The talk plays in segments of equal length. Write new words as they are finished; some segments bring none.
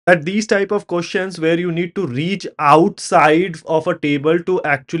that these type of questions where you need to reach outside of a table to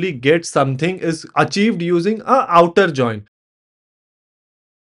actually get something is achieved using a outer join.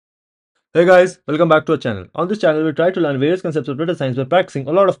 Hey guys, welcome back to our channel. On this channel, we try to learn various concepts of data science by practicing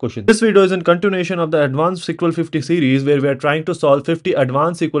a lot of questions. This video is in continuation of the Advanced SQL 50 series where we are trying to solve 50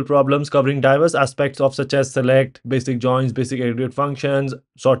 advanced SQL problems covering diverse aspects of such as select, basic joins, basic aggregate functions,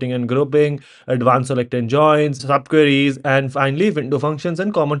 sorting and grouping, advanced select and joins, subqueries, and finally window functions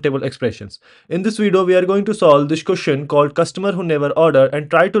and common table expressions. In this video, we are going to solve this question called customer who never order and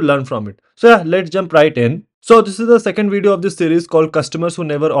try to learn from it. So yeah, let's jump right in. So this is the second video of this series called customers who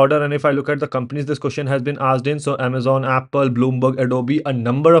never order, and if I look at the companies this question has been asked in, so Amazon, Apple, Bloomberg, Adobe, a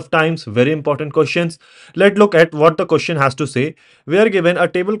number of times, very important questions. Let's look at what the question has to say. We are given a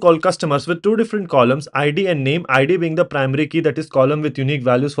table called customers with two different columns, ID and name, ID being the primary key, that is column with unique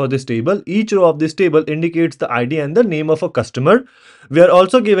values for this table. Each row of this table indicates the ID and the name of a customer. We are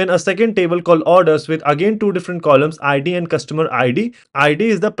also given a second table called orders with again two different columns, ID and customer ID. ID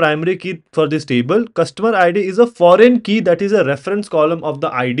is the primary key for this table. Customer ID is a foreign key, that is a reference column of the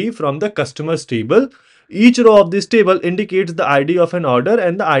ID from the customers table. Each row of this table indicates the ID of an order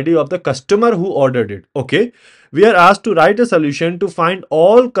and the ID of the customer who ordered it. Okay. We are asked to write a solution to find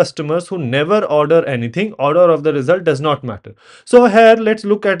all customers who never order anything. Order of the result does not matter. So here let's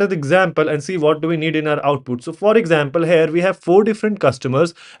look at an example and see what do we need in our output. So for example, here we have four different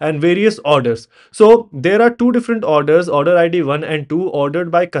customers and various orders. So there are two different orders, order ID 1 and 2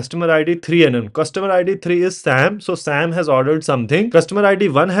 ordered by customer ID 3 and none. Customer ID 3 is Sam. So Sam has ordered something. Customer ID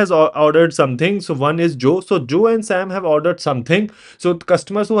 1 has ordered something. So 1 is Joe. So Joe and Sam have ordered something. So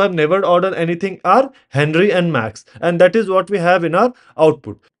customers who have never ordered anything are Henry and Max. And that is what we have in our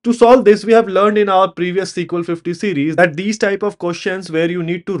output. To solve this, we have learned in our previous SQL 50 series that these type of questions where you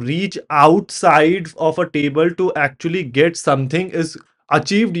need to reach outside of a table to actually get something is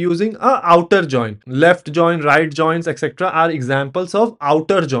achieved using a outer join. Left join, right joins, etc. are examples of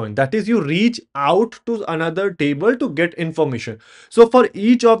outer join. That is, you reach out to another table to get information. So for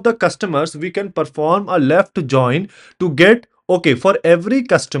each of the customers, we can perform a left join to get, okay, for every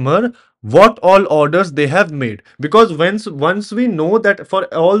customer, what all orders they have made, because once we know that for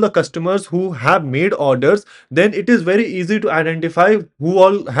all the customers who have made orders, then it is very easy to identify who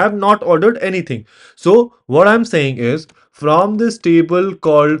all have not ordered anything. So what I'm saying is, from this table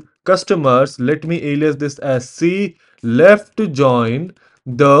called customers, let me alias this as C, left join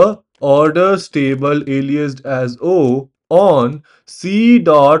the orders table aliased as O on C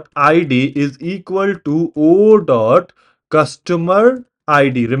dot ID is equal to O dot customer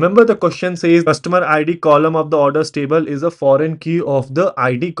ID. Remember, the question says customer ID column of the orders table is a foreign key of the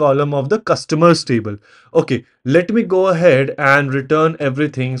ID column of the customers table. Okay, let me go ahead and return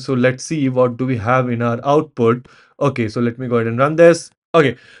everything. So let's see what do we have in our output. Okay, so let me go ahead and run this.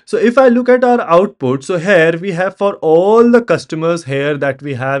 Okay, so if I look at our output, so here we have for all the customers here that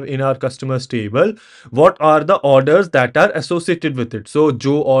we have in our customers table, what are the orders that are associated with it. So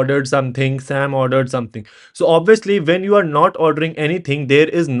Joe ordered something, Sam ordered something. So obviously when you are not ordering anything, there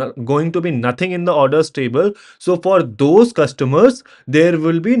is going to be nothing in the orders table. So for those customers, there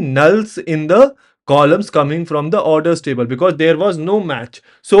will be nulls in the columns coming from the orders table because there was no match.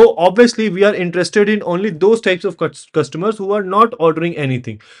 So obviously we are interested in only those types of customers who are not ordering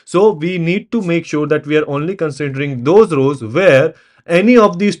anything. So we need to make sure that we are only considering those rows where any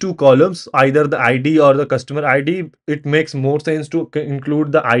of these two columns, either the ID or the customer ID, it makes more sense to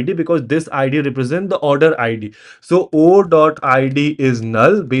include the ID because this ID represents the order ID. So O dot ID is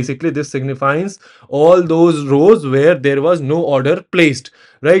null. Basically this signifies all those rows where there was no order placed,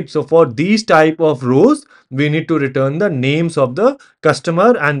 right? So for these type of rows, we need to return the names of the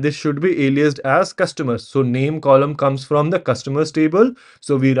customer, and this should be aliased as customers. So name column comes from the customers table.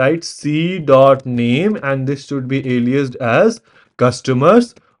 So we write C dot name, and this should be aliased as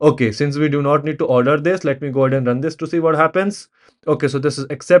customers. Okay, since we do not need to order this, let me go ahead and run this to see what happens. Okay, so this is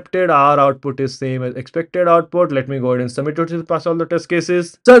accepted. Our output is same as expected output. Let me go ahead and submit it to pass all the test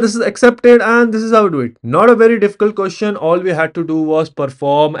cases. So this is accepted, and this is how we do it. Not a very difficult question. All we had to do was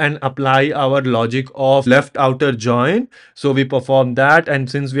perform and apply our logic of left outer join. So we perform that, and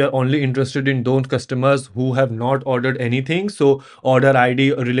since we are only interested in those customers who have not ordered anything, so order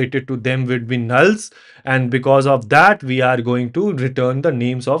ID related to them would be nulls, and because of that we are going to return the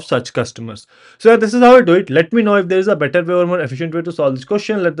names of such customers. So this is how I do it. Let me know if there is a better way or more efficient way to solve this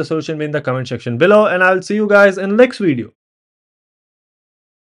question. Let the solution be in the comment section below, and I'll see you guys in the next video.